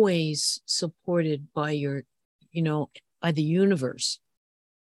always supported by by the universe,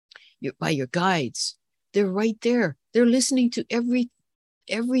 by your guides. They're right there. They're listening to every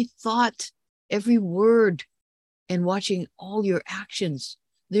thought, every word, and watching all your actions.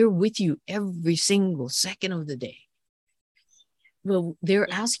 They're with you every single second of the day. Well, they're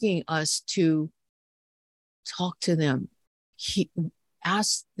Yeah. asking us to talk to them.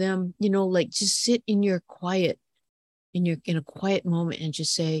 Ask them, like just sit in your quiet, in a quiet moment and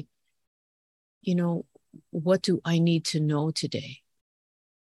just say, what do I need to know today?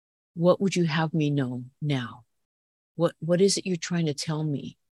 What would you have me know now? What is it you're trying to tell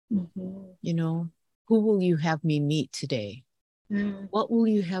me? Mm-hmm. Who will you have me meet today? Mm. What will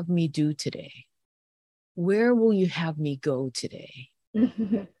you have me do today? Where will you have me go today?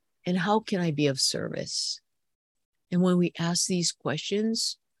 And how can I be of service? And when we ask these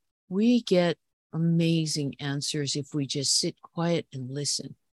questions, we get amazing answers if we just sit quiet and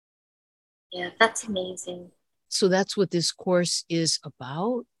listen. Yeah, that's amazing. So that's what this course is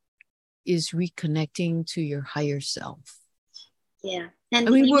about, is reconnecting to your higher self. Yeah. And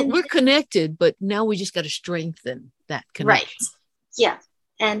I mean, even we're connected, but now we just got to strengthen that right. connection. Yeah.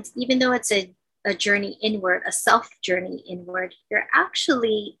 And even though it's a journey inward, a self journey inward, you're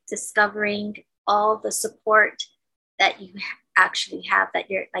actually discovering all the support that you actually have, that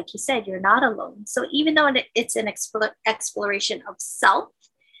you're, like you said, you're not alone. So even though it's an exploration of self,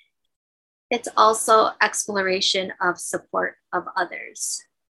 it's also exploration of support of others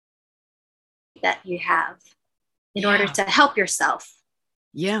that you have in order to help yourself.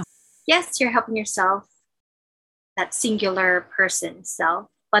 Yeah. Yes, you're helping yourself, that singular person self,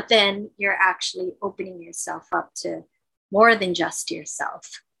 but then you're actually opening yourself up to more than just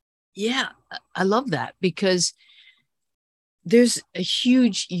yourself. Yeah, I love that, because there's a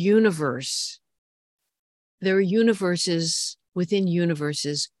huge universe. There are universes within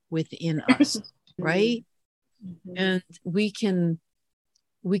us, right? Mm-hmm. And we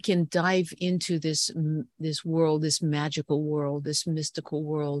can dive into this world, this magical world, this mystical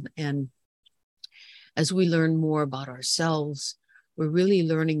world. And as we learn more about ourselves, we're really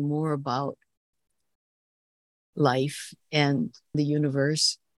learning more about life and the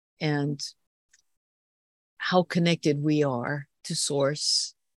universe and how connected we are to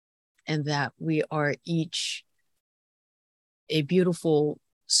source, and that we are each a beautiful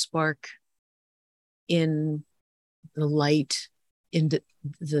spark in the light, in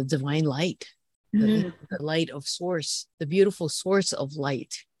the divine light, Mm-hmm. the light of source, the beautiful source of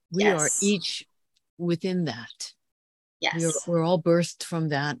light. We Yes. are each within that. Yes. We're all birthed from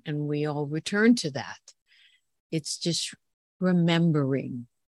that, and we all return to that. It's just remembering,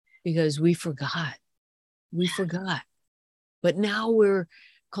 because we forgot. But now we're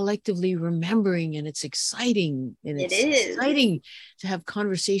collectively remembering, and it's exciting. And It it's is exciting to have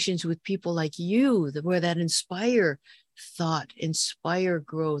conversations with people like you, where that inspire thought, inspire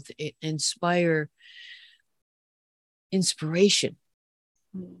growth, inspire inspiration.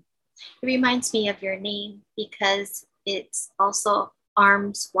 It reminds me of your name because it's also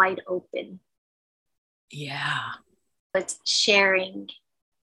arms wide open. Yeah. It's sharing.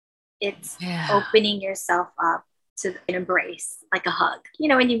 It's opening yourself up to an embrace, like a hug.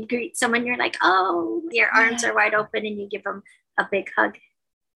 When you greet someone, you're like, oh, your arms are wide open, and you give them a big hug.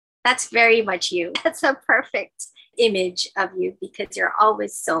 That's very much you. That's a perfect image of you, because you're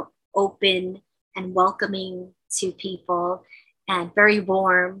always so open and welcoming to people and very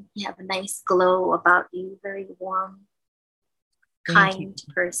warm. You have a nice glow about you, very warm, kind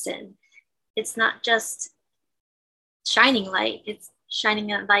person. It's not just shining light, it's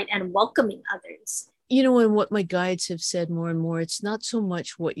shining a light and welcoming others. And what my guides have said more and more, it's not so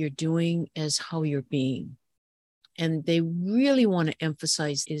much what you're doing as how you're being. And they really want to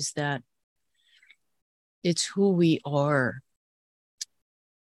emphasize is that it's who we are,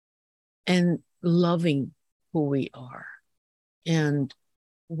 and loving who we are. And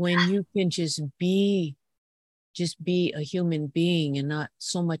when you can just be a human being and not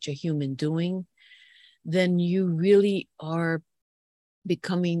so much a human doing, then you really are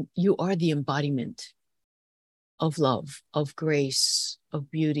you are the embodiment of love, of grace, of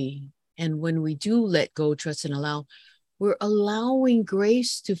beauty. And when we do let go, trust, and allow, we're allowing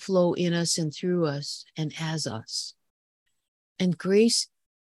grace to flow in us and through us and as us. And grace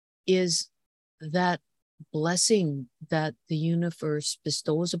is that blessing that the universe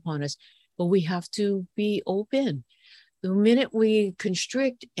bestows upon us, but we have to be open. The minute we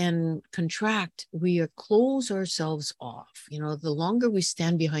constrict and contract, we close ourselves off. The longer we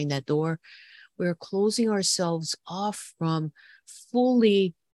stand behind that door, we're closing ourselves off from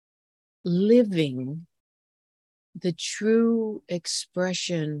fully living the true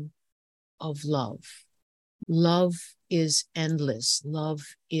expression of love. Love is endless. Love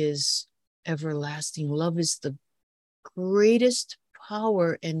is everlasting. Love is the greatest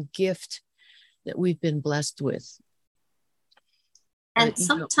power and gift that we've been blessed with. And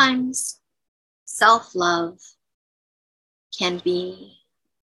sometimes self-love can be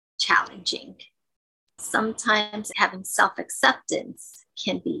challenging. Sometimes having self-acceptance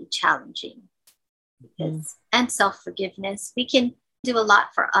can be challenging. And self-forgiveness. We can do a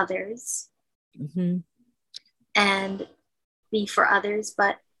lot for others and be for others,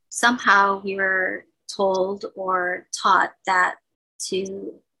 but somehow we were told or taught that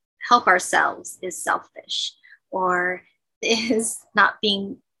to help ourselves is selfish, or is not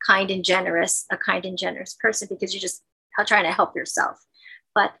being kind and generous, a kind and generous person, because you're just trying to help yourself.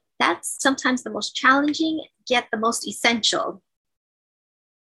 But that's sometimes the most challenging, yet the most essential.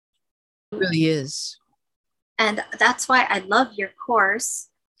 It really is. And that's why I love your course,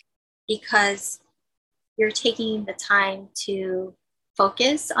 because you're taking the time to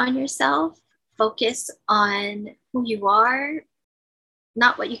focus on yourself, focus on who you are,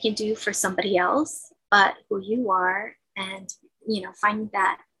 not what you can do for somebody else, but who you are, and finding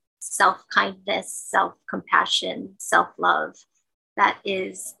that self-kindness, self-compassion, self-love that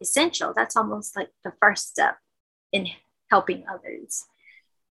is essential. That's almost like the first step in helping others.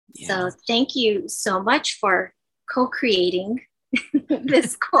 Yeah. So thank you so much for co-creating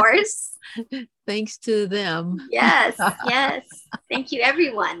this course. Thanks to them. Yes. Thank you,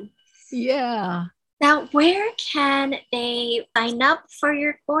 everyone. Yeah. Now, where can they sign up for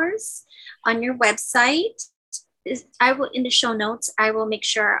your course? On your website? I will, in the show notes, I will make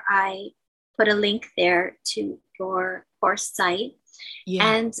sure I put a link there to your course site. Yeah.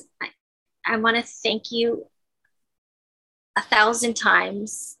 And I want to thank you 1,000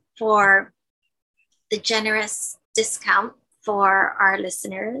 times for the generous discount for our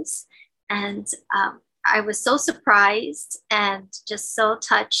listeners. And I was so surprised and just so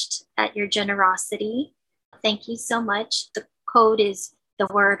touched at your generosity. Thank you so much. The code is the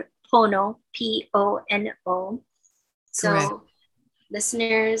word PONO, PONO. So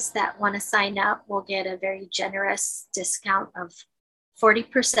listeners that want to sign up will get a very generous discount of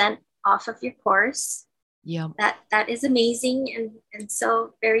 40% off of your course. Yeah. That is amazing and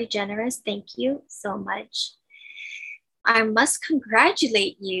so very generous. Thank you so much. I must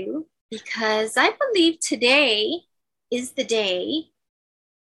congratulate you, because I believe today is the day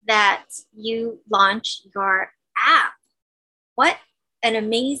that you launch your app. What an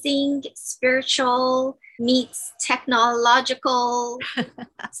amazing spiritual meets technological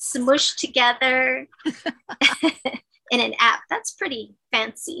smushed together in an app. That's pretty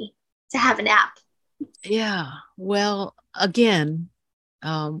fancy to have an app. Yeah. Well, again,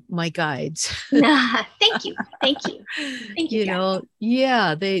 my guides. Thank you.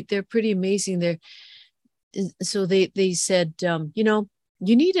 They're pretty amazing. So they said,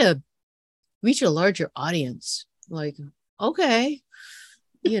 you need to reach a larger audience. Like, okay,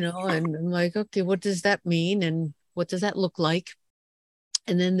 and I'm like, okay, what does that mean? And what does that look like?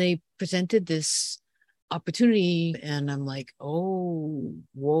 And then they presented this opportunity, and I'm like, oh,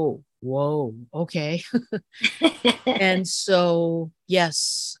 whoa, okay. And so,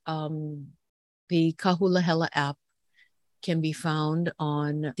 yes, the Kahu Lahela app can be found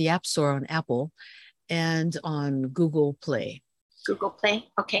on the App Store on Apple and on Google Play. Google Play,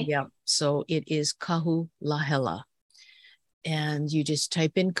 okay. Yeah, so it is Kahu Lahela. And you just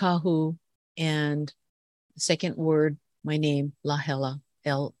type in Kahu and the second word, my name, Lahela,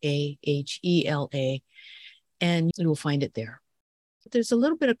 Lahela, and you'll find it there. There's a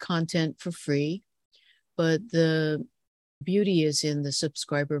little bit of content for free, but the beauty is in the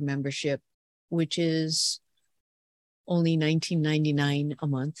subscriber membership, which is only $19.99 a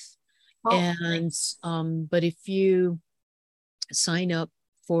month. Oh, and nice. But if you sign up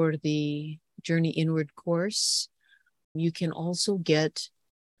for the Journey Inward course, you can also get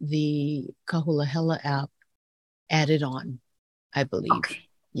the Kahu Lahela app added on, I believe. Okay.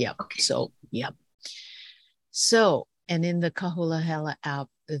 Yeah. Okay. So, yeah. So, and in the Kahu Lahela app,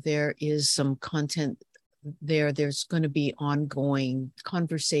 there is some content there. There's going to be ongoing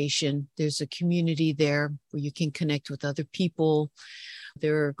conversation. There's a community there where you can connect with other people.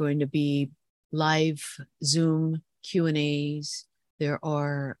 There are going to be live Zoom Q&As. There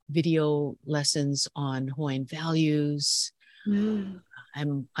are video lessons on Hawaiian values.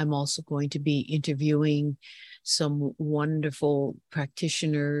 I'm also going to be interviewing some wonderful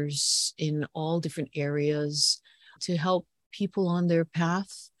practitioners in all different areas to help people on their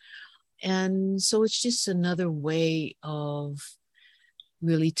path. And so it's just another way of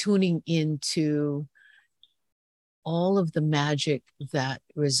really tuning into all of the magic that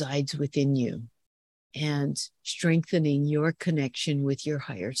resides within you and strengthening your connection with your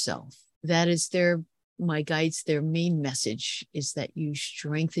higher self. That is my guides, their main message is that you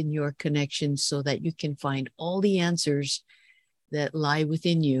strengthen your connection so that you can find all the answers that lie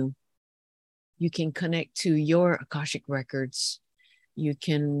within you You can connect to your Akashic records. You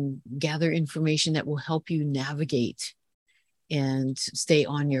can gather information that will help you navigate and stay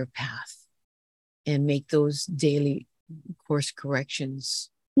on your path and make those daily course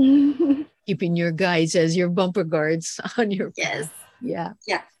corrections. Keeping your guides as your bumper guards on your Yes. path. Yeah.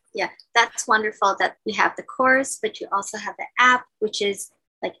 Yeah. That's wonderful that we have the course, but you also have the app, which is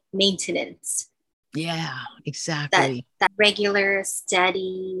like maintenance. Yeah, exactly. That regular,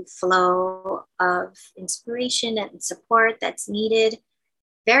 steady flow of inspiration and support that's needed,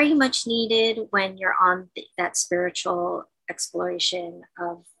 very much needed when you're on that spiritual exploration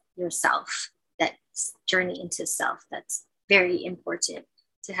of yourself, that journey into self. That's very important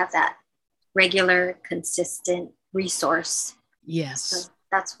to have that regular, consistent resource. Yes. So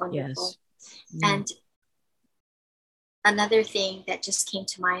that's wonderful. Yes. And another thing that just came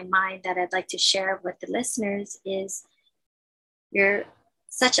to my mind that I'd like to share with the listeners is you're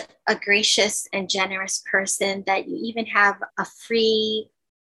such a gracious and generous person that you even have a free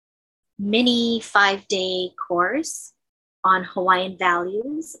mini 5-day course on Hawaiian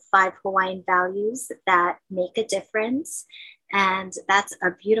values, 5 Hawaiian values that make a difference. And that's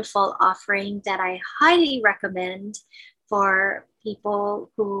a beautiful offering that I highly recommend for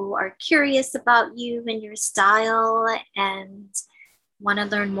people who are curious about you and your style and want to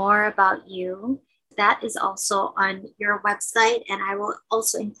learn more about you. That is also on your website, and I will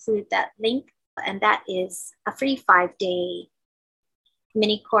also include that link. And that is a free 5-day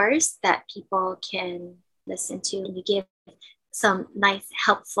mini course that people can listen to. And you give some nice,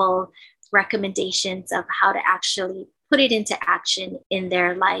 helpful recommendations of how to actually put it into action in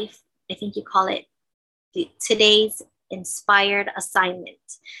their life. I think you call it today's inspired assignment.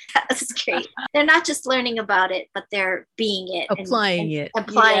 That's great. They're not just learning about it, but they're being it, applying it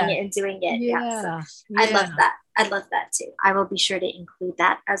and doing it. Yeah. So I love that. I love that too. I will be sure to include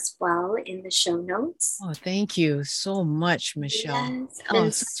that as well in the show notes. Oh, thank you so much, Michelle.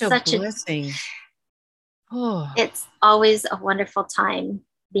 Yes. Such a blessing. It's always a wonderful time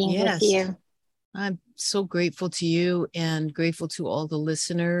being with you. I'm so grateful to you and grateful to all the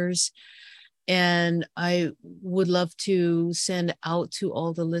listeners. And I would love to send out to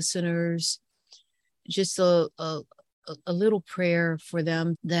all the listeners just a little prayer for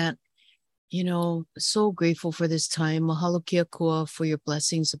them that, so grateful for this time. Mahalo kia kua for your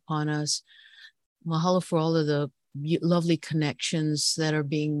blessings upon us. Mahalo for all of the lovely connections that are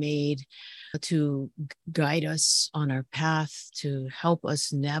being made to guide us on our path, to help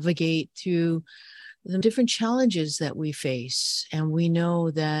us navigate through the different challenges that we face. And we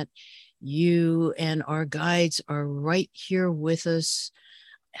know that you and our guides are right here with us,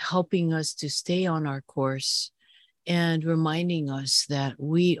 helping us to stay on our course and reminding us that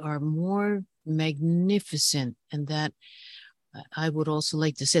we are more magnificent. And that I would also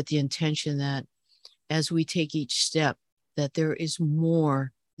like to set the intention that as we take each step, that there is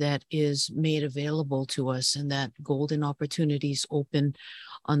more that is made available to us, and that golden opportunities open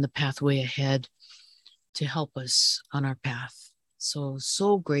on the pathway ahead to help us on our path.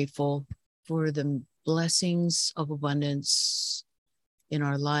 So grateful for the blessings of abundance in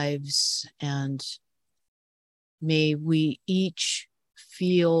our lives, and may we each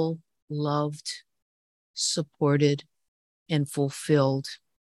feel loved, supported, and fulfilled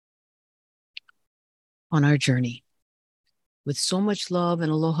on our journey. With so much love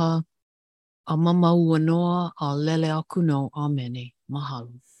and aloha, amamau noa a lele aku no amene.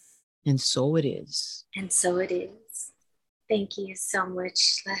 Mahalo. And so it is. And so it is. Thank you so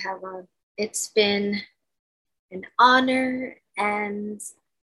much, Lahela. It's been an honor and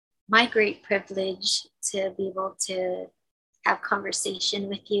my great privilege to be able to have conversation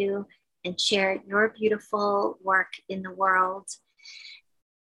with you and share your beautiful work in the world.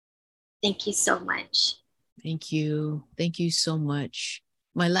 Thank you so much. Thank you. Thank you so much.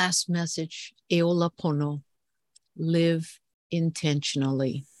 My last message, Eola Pono, live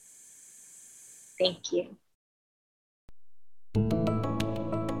intentionally. Thank you.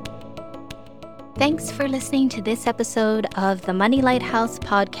 Thanks for listening to this episode of the Money Lighthouse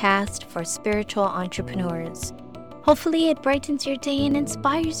podcast for spiritual entrepreneurs. Hopefully it brightens your day and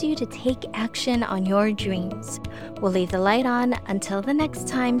inspires you to take action on your dreams. We'll leave the light on until the next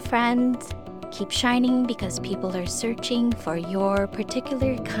time, friends. Keep shining because people are searching for your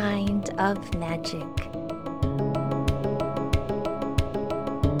particular kind of magic.